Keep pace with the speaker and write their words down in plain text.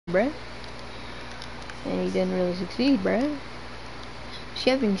bruh. And he didn't really succeed, bruh. She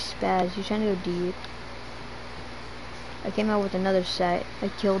having spaz, she's trying to go deep. I came out with another set. I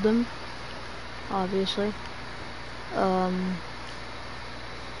killed him, obviously.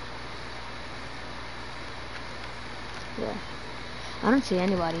 Yeah. I don't see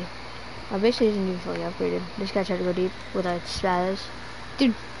anybody. My base isn't even fully upgraded. This guy tried to go deep with a spaz.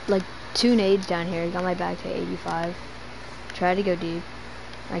 Dude, like 2 nades down here. Got my back to 85. Tried to go deep.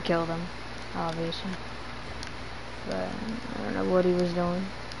 I killed him, obviously. But I don't know what he was doing.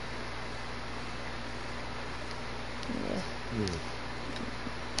 Yeah.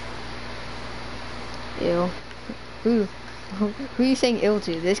 Ew. Who are you saying ill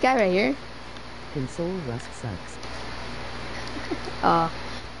to? This guy right here? Console Rust sucks. Oh,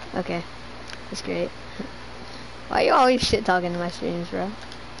 okay. That's great. Why you always shit talking to my streams, bro?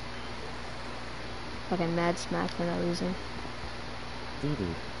 Fucking mad smack for no reason. DD.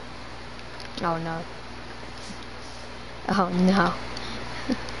 Oh no. Oh no.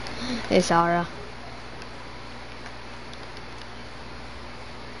 It's Ara.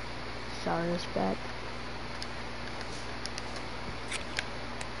 Zara's back.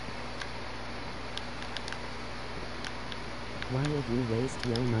 Why would you waste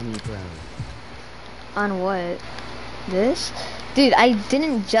your money, bro? On what? This? Dude, I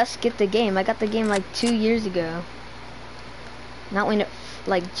didn't just get the game. I got the game like 2 years ago. Not when it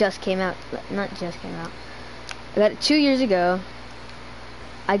like just came out. Not just came out. I got it 2 years ago.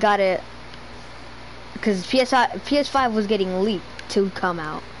 I got it because PS5 was getting leaked to come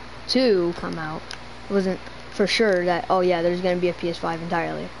out. It wasn't for sure that, oh yeah, there's gonna be a PS5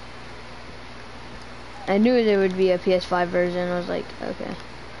 entirely. I knew there would be a PS5 version. I was like, okay.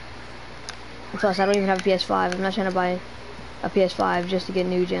 Plus, I don't even have a PS5. I'm not trying to buy a PS5 just to get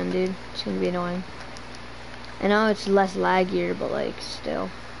new gen, dude. It's gonna be annoying. I know it's less laggier, but like, still.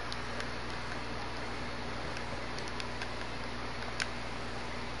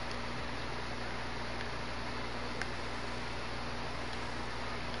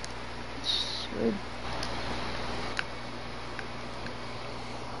 It's weird.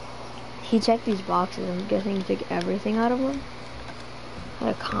 He checked these boxes. I'm guessing he took everything out of them. Had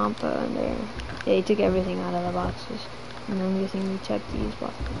a compo in there. Yeah, he took everything out of the boxes. And I'm guessing he checked these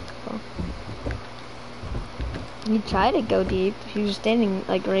boxes. So. He tried to go deep. He was standing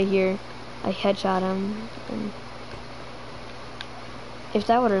like right here. I headshot him. And if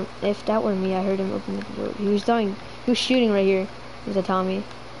that were me, I heard him open the door. He was shooting right here with a Tommy.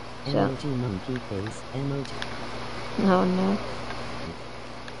 So. Emoji monkey face emoji. Oh no.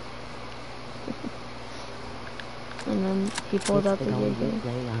 And then he pulled out the JK.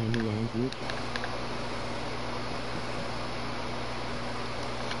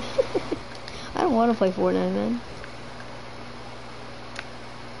 I don't want to play Fortnite, man.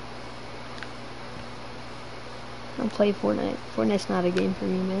 I don't play Fortnite. Fortnite's not a game for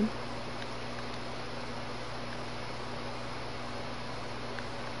me, man.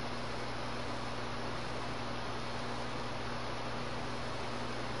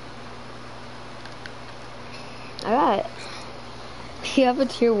 Alright. You have a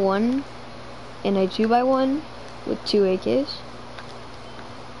tier 1 and a 2x1 with 2 AKs.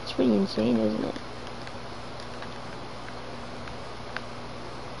 It's pretty insane, isn't it?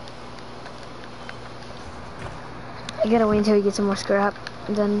 I gotta wait until we get some more scrap,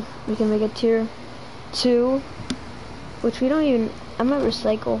 and then we can make a tier 2, which we don't even, I might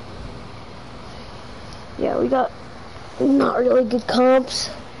recycle. Yeah, we got not really good comps,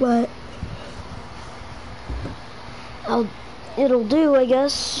 but it'll do, I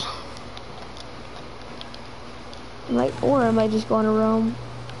guess. Or I might just go on a roam,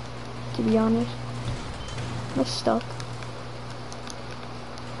 to be honest. I'm stuck.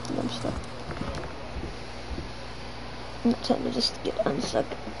 I'm stuck. I'm not trying to just get unstuck.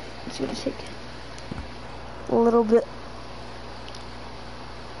 It's gonna take a little bit.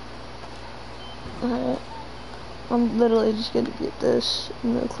 Alright. I'm literally just gonna get this.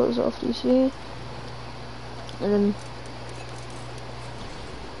 I'm gonna close off DC. And then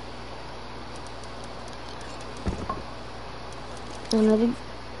I think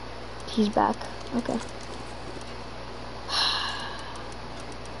he's back. Okay.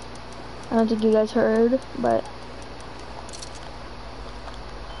 I don't think you guys heard, but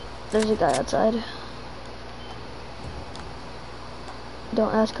there's a guy outside.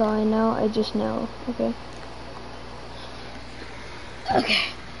 Don't ask how I know, I just know, okay? Okay.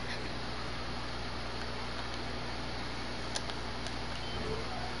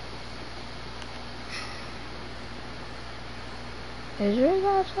 Is there a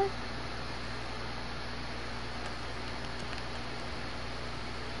guy outside?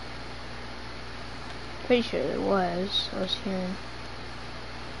 pretty sure there was. I was hearing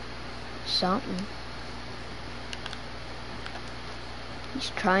something.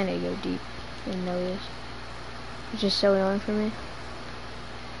 He's trying to go deep. I didn't know this. It's just so annoying for me.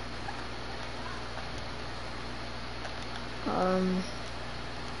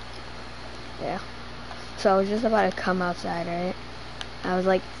 Yeah. So I was just about to come outside, right? I was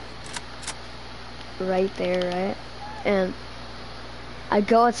like right there, right? And I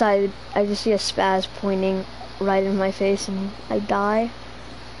go outside, I just see a spaz pointing right in my face and I die.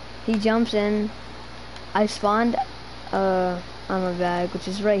 He jumps in. I spawned on my bag, which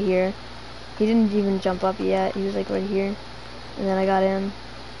is right here. He didn't even jump up yet. He was like right here. And then I got in.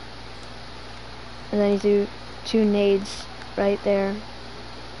 And then he threw 2 nades right there.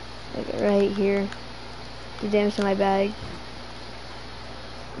 Like right here. Did damage to my bag.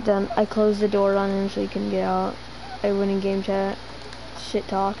 Then I closed the door on him so he couldn't get out. I went in game chat, shit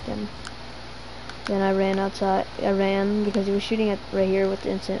talked, and then I ran outside. I ran because he was shooting at right here with the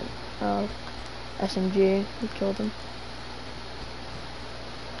instant SMG. We killed him.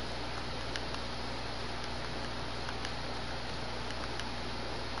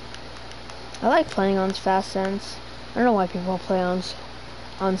 I like playing on fast sense. I don't know why people play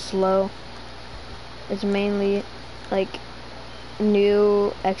on slow. It's mainly like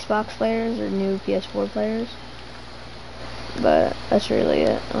new Xbox players or new PS4 players. But that's really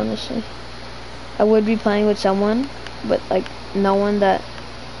it, honestly. I would be playing with someone, but like no one that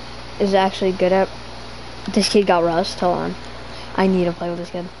is actually good at. This kid got Rust. Hold on, I need to play with this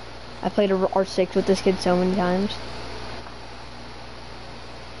kid. I played R6 with this kid so many times.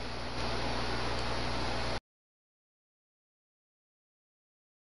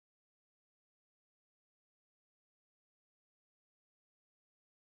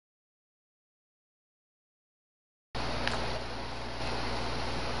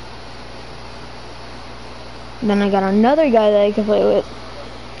 Then I got another guy that I can play with,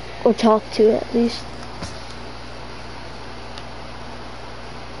 or talk to at least.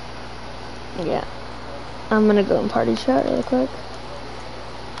 Yeah. I'm gonna go in party chat really quick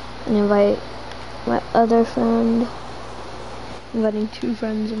and invite my other friend. Inviting 2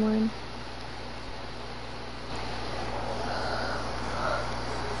 friends of mine.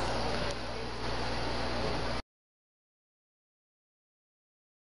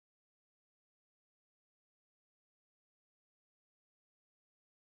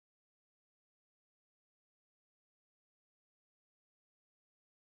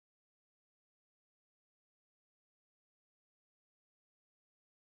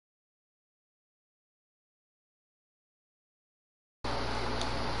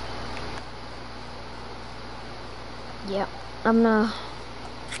 Yeah, I'm gonna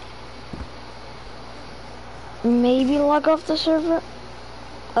maybe log off the server.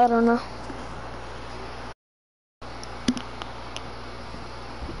 I don't know.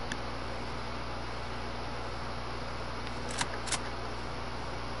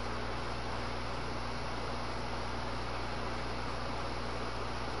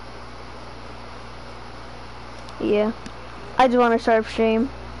 Yeah, I just want to start up stream,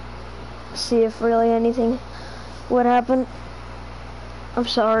 see if really anything would happen. I'm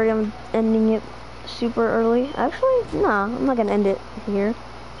sorry I'm ending it super early. Actually, nah, I'm not gonna end it here.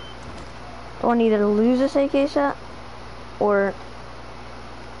 I want either to lose this AK set or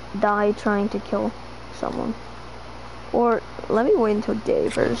die trying to kill someone. Or let me wait until day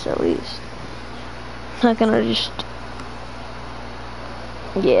first at least. Not gonna just,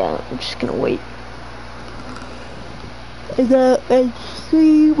 yeah, I'm just gonna wait. I gotta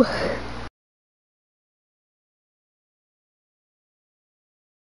stream.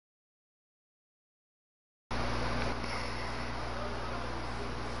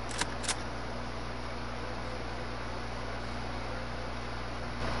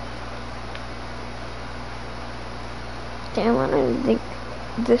 Damn, I don't even think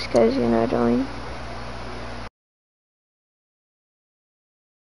this guy's gonna join.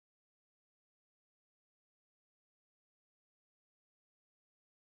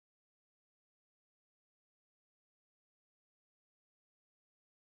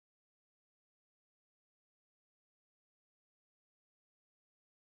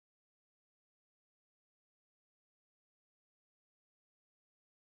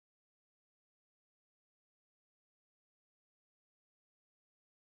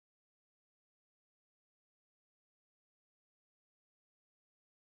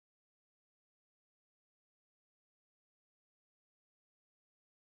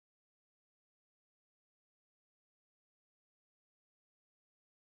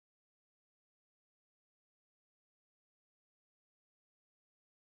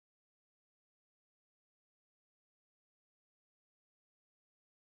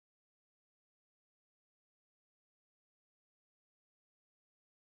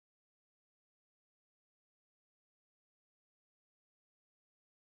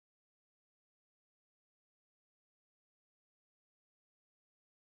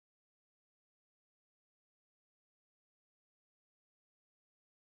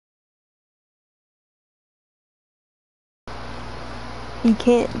 He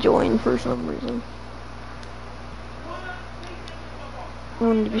can't join for some reason. I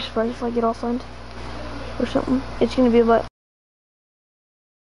wouldn't be surprised if I get offline or something. It's gonna be about.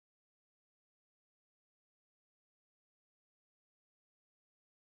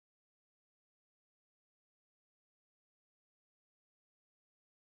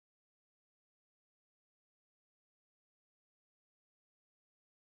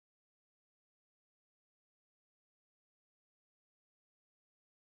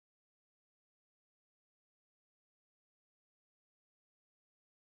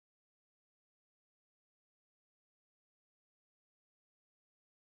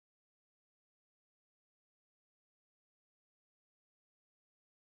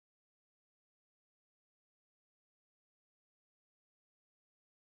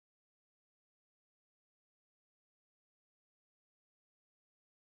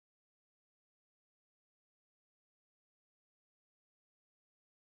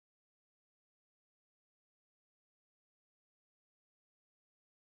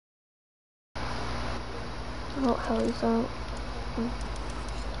 Oh, hell is that?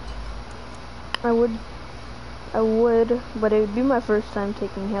 I would, but it would be my first time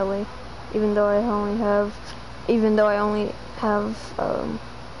taking heli, even though I only have, even though I have,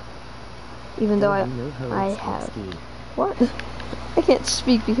 what? I can't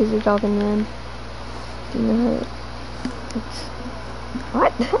speak because you're talking, man. Do you know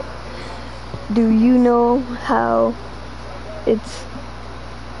what? Do you know how it's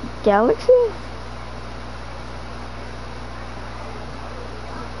galaxy?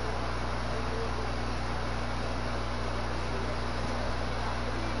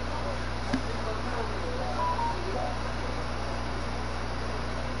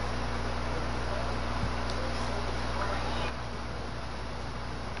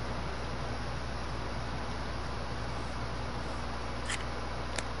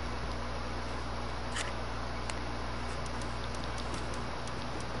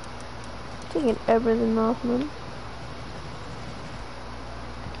 Taking everything off, man.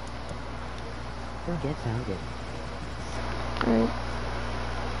 Forget about it. Alright.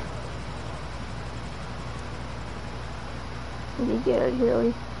 You get out of here,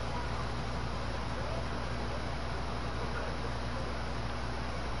 Lee.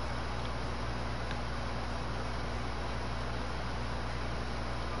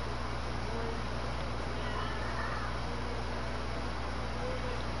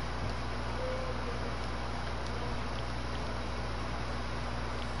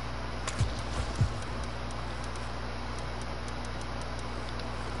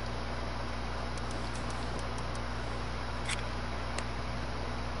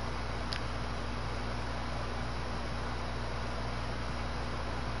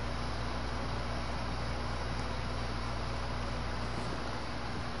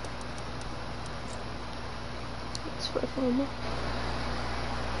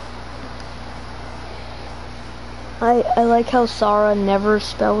 I like how Sarah never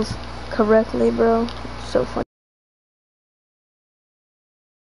spells correctly, bro. It's so funny.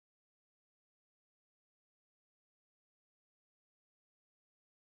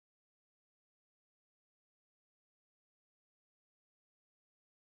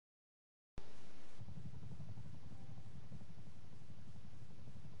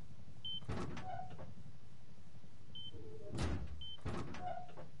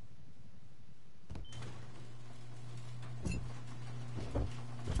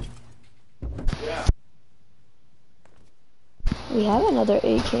 We have another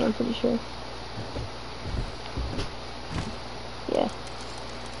AK, I'm pretty sure. Yeah.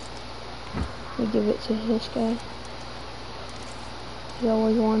 We give it to this guy. He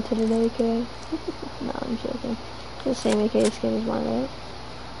always wanted an AK. No, I'm joking. The same AK skin as mine, right?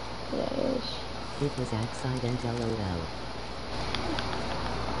 Yeah, it is. It was accidental, lol.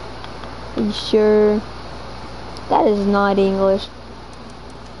 Are you sure? That is not English.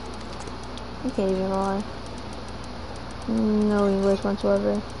 I can't even lie. No English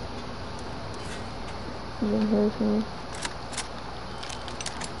whatsoever. You didn't hear from me.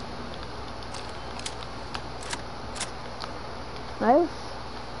 I have,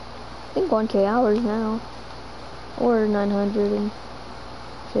 I think 1K hours now. Or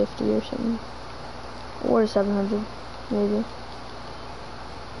 950 or something. Or 700, maybe.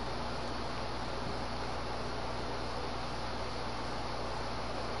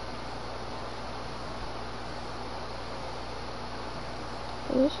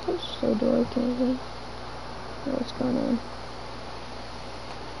 This is so dark, man. What's going on?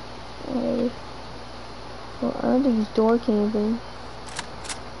 Hey. Well, I don't think he's door camping.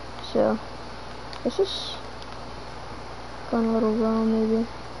 So, let's just Go on a little roam maybe.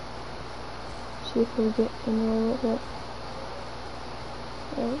 See if we get anywhere with it.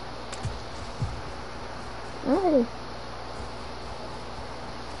 Right. Oh.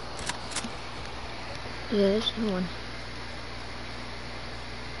 Yeah, there's no one.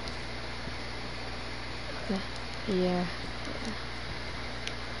 Okay. Yeah.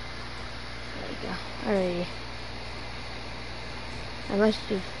 There we go. Alrighty.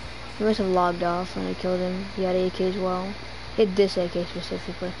 He must have logged off when I killed him. He had AK as well. Hit this AK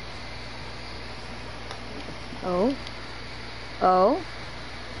specifically. Oh. Oh.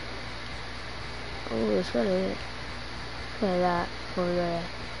 Oh, that's what it is. Look at that over there.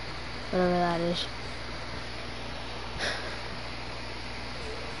 Whatever that is.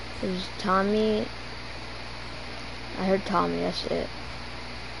 There's Tommy. I heard Tommy, that's it.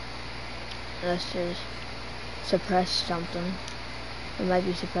 Unless there's suppressed something. It might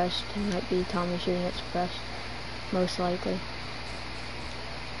be suppressed. It might be Tommy shooting at suppressed. Most likely.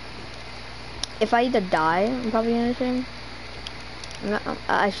 If I either die, I'm probably gonna stream.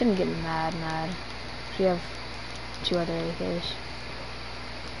 I shouldn't get mad. We have 2 other AKs.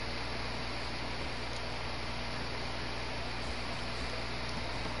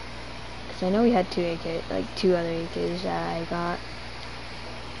 Cause I know we had 2 AKs, like 2 other AKs that I got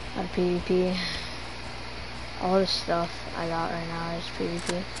out of PvP. All the stuff I got right now is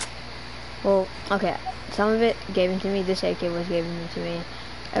PvP. Well, okay, some of it given to me. This AK was given to me.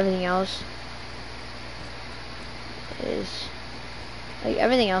 Everything else is like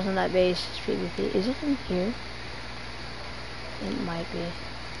everything else on that base is PvP. Is it in here? It might be.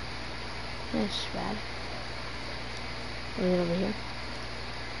 That's bad. Or is it over here?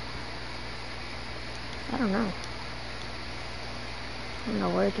 I don't know. I don't know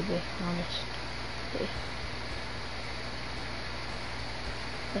where it could be, honestly.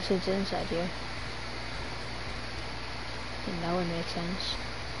 Let's see, it's inside here. And that would make sense.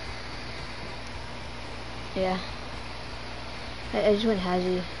 Yeah. I just went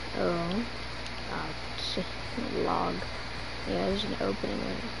hazy. Oh. Log. Yeah, there's an opening right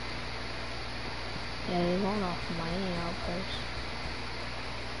here. Yeah, they won't off mining outpost.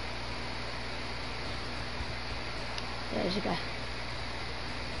 Yeah, there's a guy.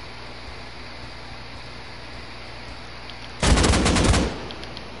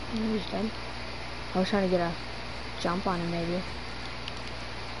 Oh, he's dead. I was trying to get a jump on him maybe.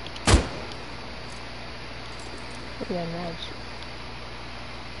 Look at that meds.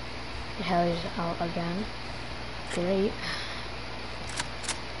 The hell is out again. Great.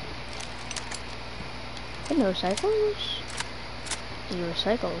 No recyclables?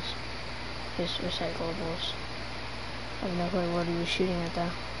 Recycles. Just recyclables. I have no clue what he was shooting at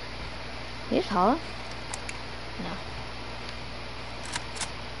though. He's hollow? No.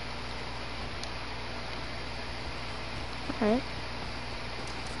 Alright.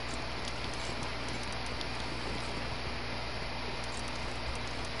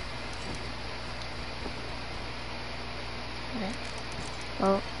 Alright.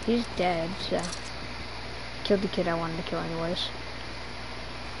 Well, he's dead, so killed the kid I wanted to kill anyways.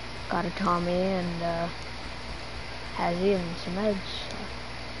 Got a Tommy and Hazzy and some meds. So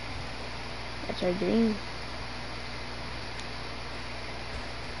that's our dream.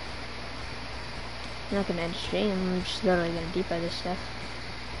 I'm not gonna end stream, I'm just literally gonna deep by this stuff.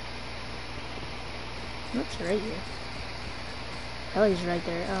 What's right here? Hellie's right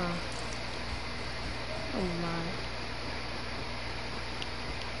there. Oh. Oh my.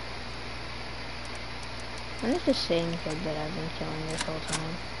 And it's the same kid that I've been killing this whole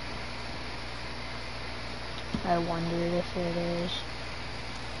time. I wondered if it is.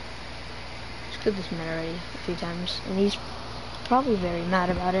 Just killed this man already a few times, and he's probably very mad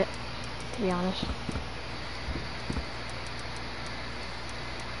about it, to be honest.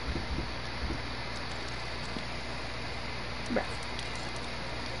 Bruh.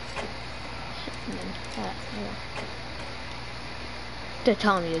 And then that, yeah. The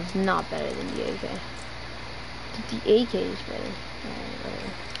Tommy is not better than the AK. The AK is better.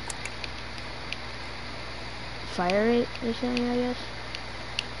 Alright. Fire rate or something, I guess.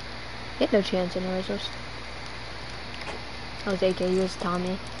 He had no chance anyways. That was AK, he was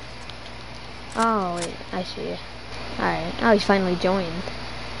Tommy. Oh wait, I see. Alright, oh he's finally joined.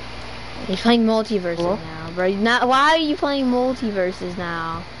 He's playing multiverses now, bro. Why are you playing multiverses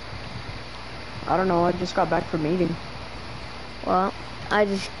now? I don't know, I just got back from meeting. Well, I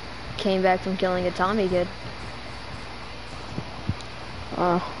just came back from killing a Tommy kid.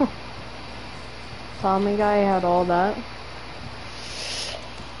 Tommy guy had all that.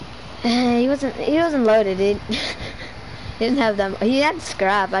 He wasn't loaded, dude. He didn't have them. He had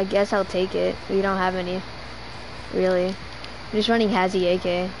scrap. I guess I'll take it. We don't have any, really. I'm just running Hazy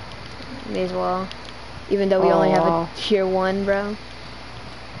AK. May as well. Even though we only have a tier 1, bro.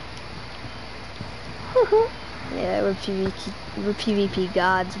 Yeah, we're PvP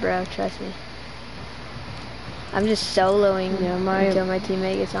gods, bro. Trust me. I'm just soloing until my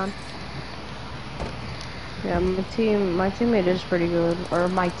teammate gets on. Yeah, my teammate is pretty good, or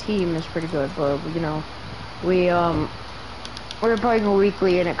my team is pretty good, but you know, we were playing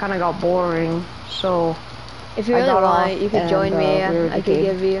weekly and it kind of got boring. So if you really want, you could join me. I could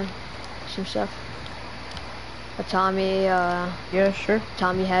give you some stuff. A Tommy. Yeah, sure.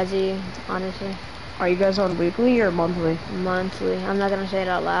 Tommy Hazy, honestly. Are you guys on weekly or monthly? Monthly. I'm not gonna say it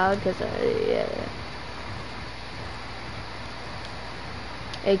out loud because yeah.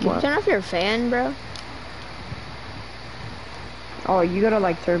 Hey, can you turn off your fan, bro? Oh, you gotta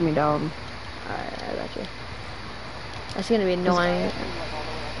like turn me down. Alright, I got you. That's gonna be annoying.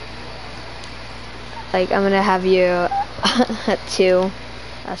 Like, I'm gonna have you at 2.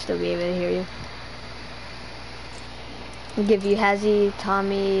 I'll still be able to hear you. I'll give you Hazy,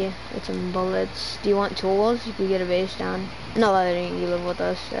 Tommy, with some bullets. Do you want tools? You can get a base down. No, you live with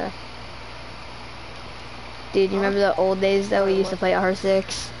us, yeah. Dude, you remember the old days that we used to play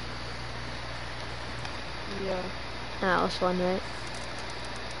R6? Yeah. That was fun, right?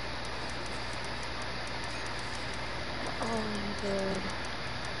 Oh, good.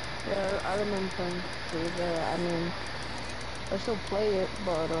 Yeah, I remember playing too, but I mean, I still play it,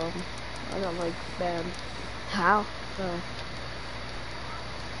 but I got like banned. How? So,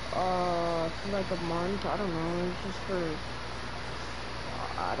 for like a month. I don't know. It's just for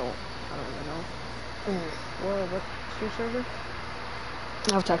I don't really know. What's your server?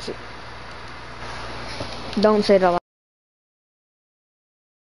 I'll text you. Don't say that.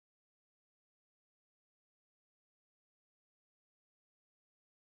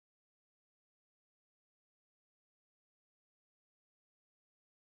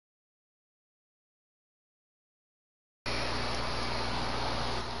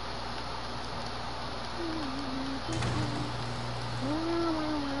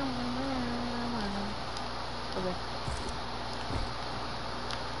 Okay.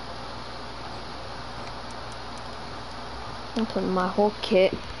 I'm putting my whole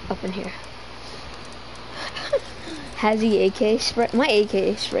kit up in here. Hazy AK spray. My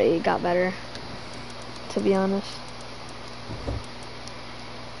AK spray got better, to be honest.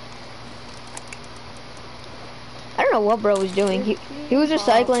 I don't know what bro was doing. He was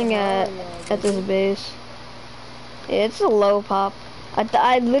recycling at this base. It's a low pop.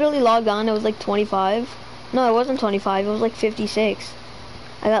 I literally logged on. It was like 25. No, it wasn't 25. It was like 56.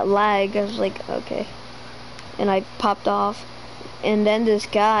 I got lag. I was like, okay. And I popped off. And then this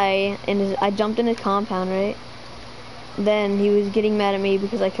guy, I jumped in his compound, right? Then he was getting mad at me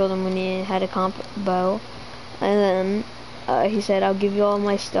because I killed him when he had a comp bow. And then he said, I'll give you all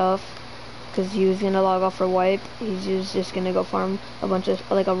my stuff. Because he was going to log off for wipe. He was just going to go farm a bunch of,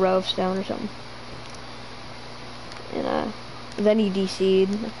 like a row of stone or something. And then he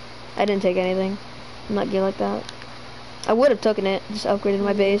DC'd. I didn't take anything. I'm not gay like that. I would have taken it, just upgraded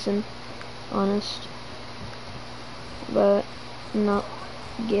my base and honest. But I'm not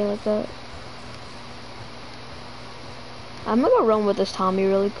gay like that. I'm gonna go roam with this Tommy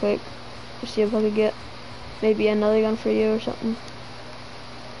really quick. Just see if I could get maybe another gun for you or something.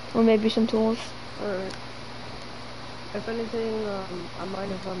 Or maybe some tools. Alright. If anything, I might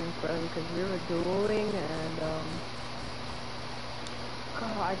have found my friend because we were dueling and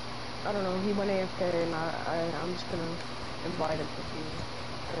God, I don't know, he went AFK and I'm just gonna invite him to see.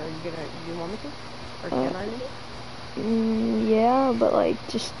 You want me to? Or can I? Yeah, but like,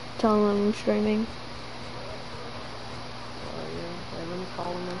 just tell him I'm streaming. Yeah, let me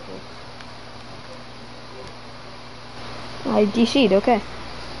call him real quick. I DC'd, okay.